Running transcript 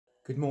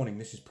Good morning,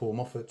 this is Paul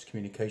Moffat,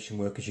 Communication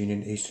Workers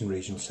Union Eastern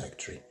Regional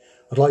Secretary.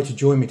 I'd like to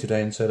join me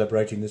today in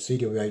celebrating the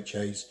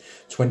CWUHA's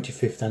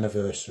 25th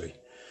anniversary.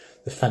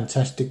 The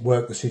fantastic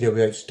work the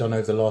CWUHA has done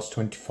over the last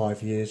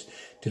 25 years,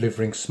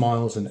 delivering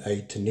smiles and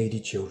aid to needy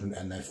children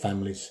and their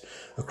families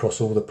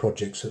across all the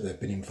projects that they've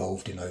been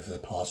involved in over the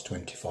past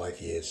 25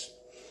 years.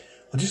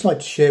 I'd just like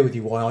to share with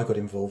you why I got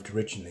involved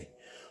originally.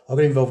 I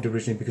got involved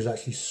originally because I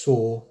actually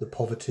saw the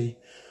poverty.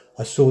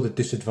 I saw the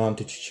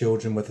disadvantaged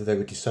children, whether they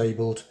were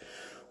disabled,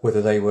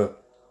 whether they were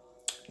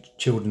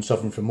children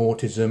suffering from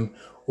autism,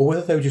 or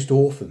whether they were just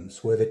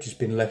orphans, where they'd just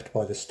been left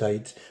by the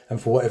state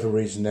and for whatever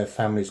reason their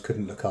families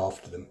couldn't look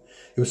after them.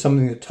 It was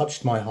something that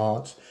touched my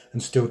heart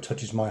and still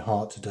touches my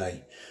heart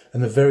today.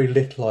 And the very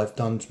little I've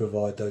done to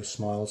provide those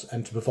smiles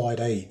and to provide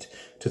aid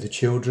to the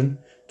children,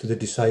 to the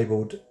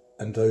disabled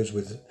and those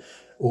with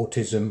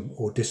autism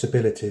or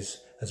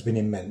disabilities has been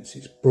immense.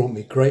 It's brought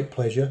me great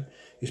pleasure,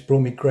 it's brought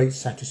me great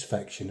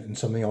satisfaction, and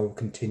something I will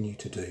continue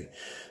to do.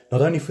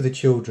 Not only for the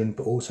children,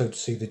 but also to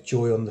see the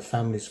joy on the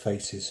families'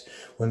 faces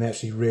when they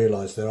actually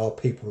realise there are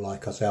people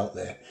like us out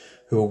there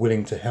who are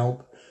willing to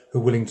help, who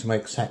are willing to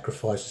make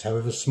sacrifices,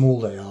 however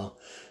small they are,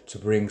 to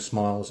bring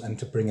smiles and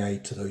to bring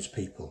aid to those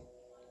people.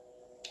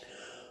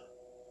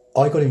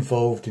 I got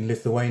involved in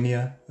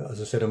Lithuania, as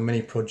I said, on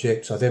many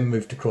projects. I then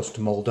moved across to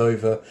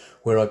Moldova,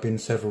 where I've been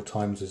several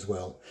times as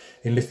well.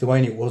 In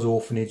Lithuania, it was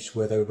orphanage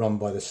where they were run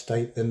by the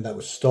state. Then that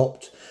was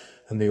stopped,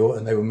 and they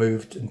were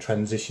moved and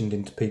transitioned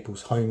into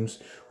people's homes,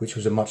 which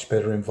was a much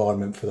better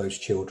environment for those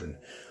children.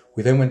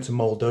 We then went to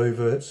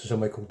Moldova, to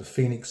somewhere called the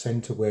Phoenix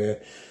Centre,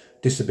 where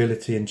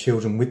disability and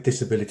children with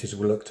disabilities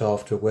were looked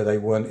after, where they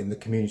weren't in the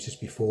communities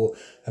before,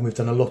 and we've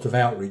done a lot of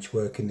outreach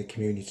work in the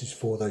communities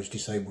for those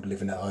disabled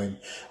living at home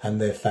and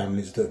their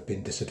families that have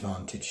been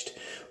disadvantaged.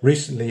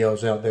 Recently I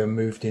was out there and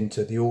moved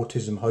into the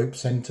Autism Hope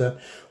Centre,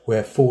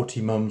 where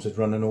 40 mums had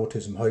run an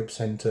Autism Hope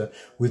Centre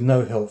with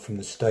no help from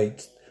the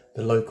state,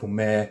 the local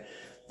mayor,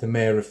 the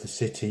mayor of the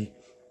city,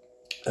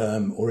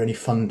 or any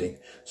funding.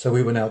 So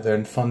we went out there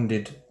and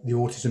funded the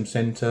Autism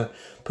Centre,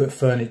 put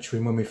furniture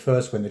in. When we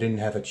first went, they didn't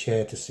have a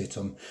chair to sit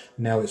on.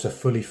 Now it's a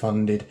fully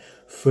funded,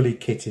 fully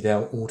kitted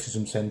out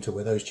Autism Centre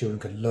where those children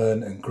can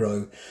learn and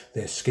grow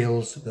their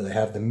skills that they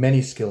have, the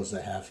many skills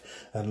they have,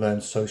 and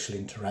learn social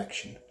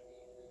interaction.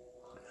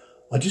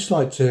 I'd just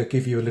like to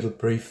give you a little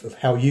brief of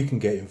how you can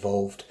get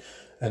involved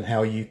and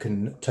how you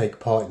can take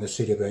part in the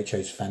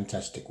CWUHA's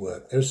fantastic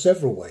work. There are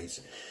several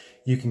ways.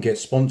 You can get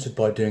sponsored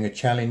by doing a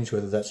challenge,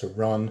 whether that's a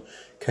run,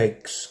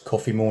 cakes,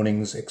 coffee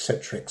mornings,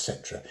 etc.,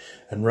 etc.,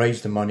 and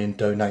raise the money and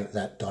donate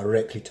that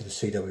directly to the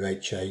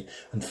CWUHA,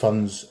 and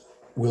funds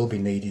will be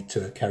needed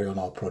to carry on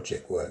our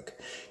project work.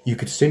 You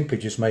could simply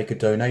just make a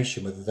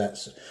donation, whether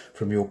that's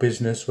from your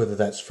business, whether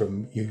that's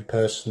from you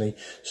personally,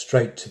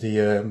 straight to the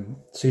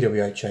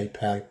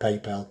CWUHA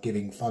PayPal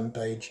Giving Fund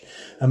page,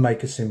 and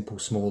make a simple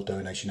small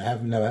donation,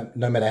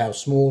 no matter how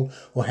small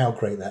or how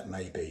great that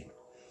may be.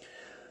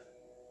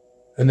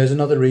 And there's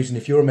another reason: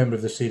 if you're a member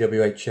of the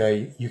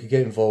CWUHA, you could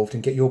get involved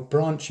and get your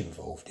branch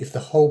involved. If the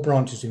whole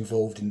branch is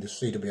involved in the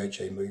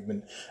CWUHA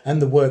movement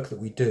and the work that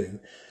we do,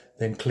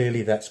 then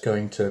clearly that's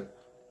going to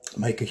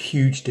make a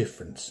huge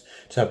difference.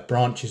 To have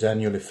branches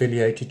annually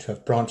affiliated, to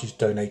have branches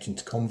donating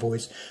to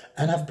convoys,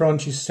 and have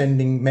branches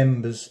sending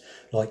members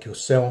like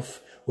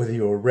yourself, whether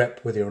you're a rep,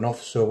 whether you're an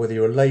officer, whether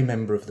you're a lay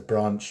member of the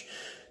branch,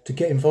 to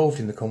get involved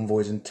in the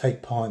convoys and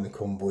take part in the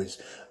convoys.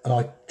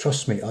 And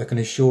trust me, I can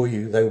assure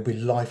you they will be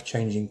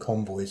life-changing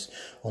convoys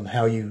on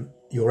how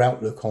your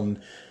outlook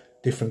on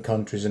different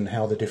countries and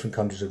how the different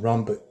countries are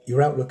run, but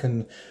your outlook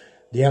and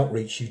the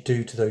outreach you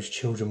do to those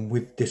children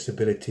with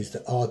disabilities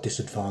that are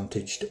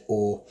disadvantaged,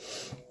 or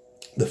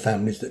the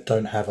families that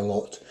don't have a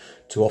lot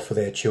to offer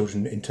their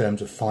children in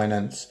terms of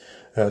finance,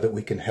 that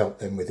we can help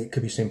them with. It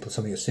could be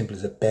something as simple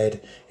as a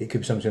bed, it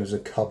could be something as a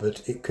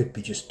cupboard, it could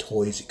be just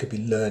toys, it could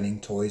be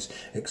learning toys,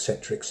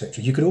 etc.,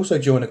 etc. You could also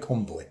join a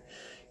convoy.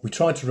 We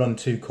tried to run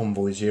 2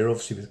 convoys here.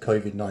 Obviously with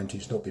COVID-19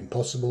 it's not been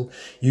possible.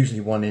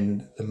 Usually one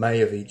in the May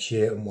of each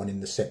year and one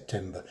in the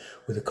September,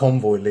 with a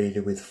convoy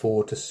leader with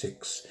 4 to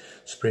 6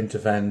 sprinter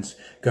vans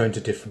going to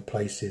different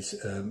places.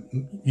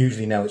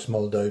 Usually now it's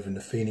Moldova and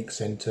the Phoenix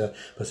Centre,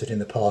 but I said in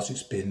the past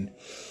it's been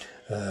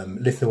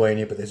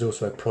Lithuania, but there's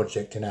also a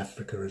project in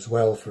Africa as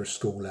well for a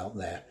school out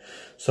there.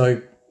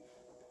 So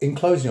in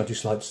closing, I'd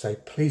just like to say,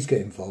 please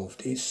get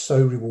involved. It's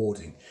so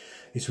rewarding.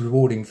 It's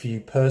rewarding for you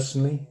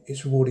personally.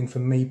 It's rewarding for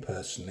me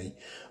personally.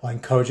 I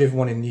encourage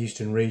everyone in the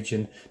Eastern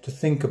region to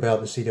think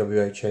about the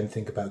CWUHA and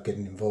think about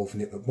getting involved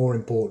in it. But more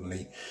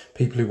importantly,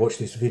 people who watch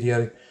this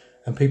video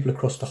and people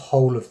across the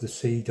whole of the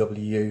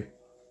CWU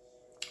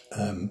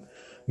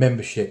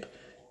membership,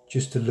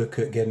 just to look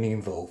at getting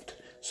involved.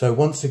 So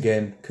once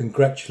again,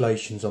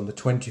 congratulations on the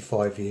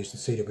 25 years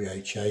of the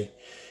CWUHA.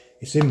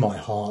 It's in my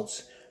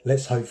heart.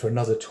 Let's hope for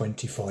another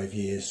 25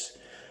 years,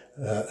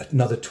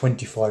 another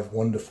 25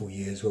 wonderful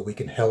years where we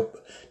can help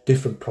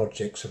different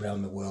projects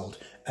around the world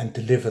and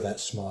deliver that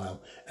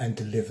smile and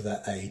deliver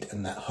that aid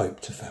and that hope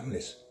to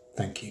families.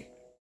 Thank you.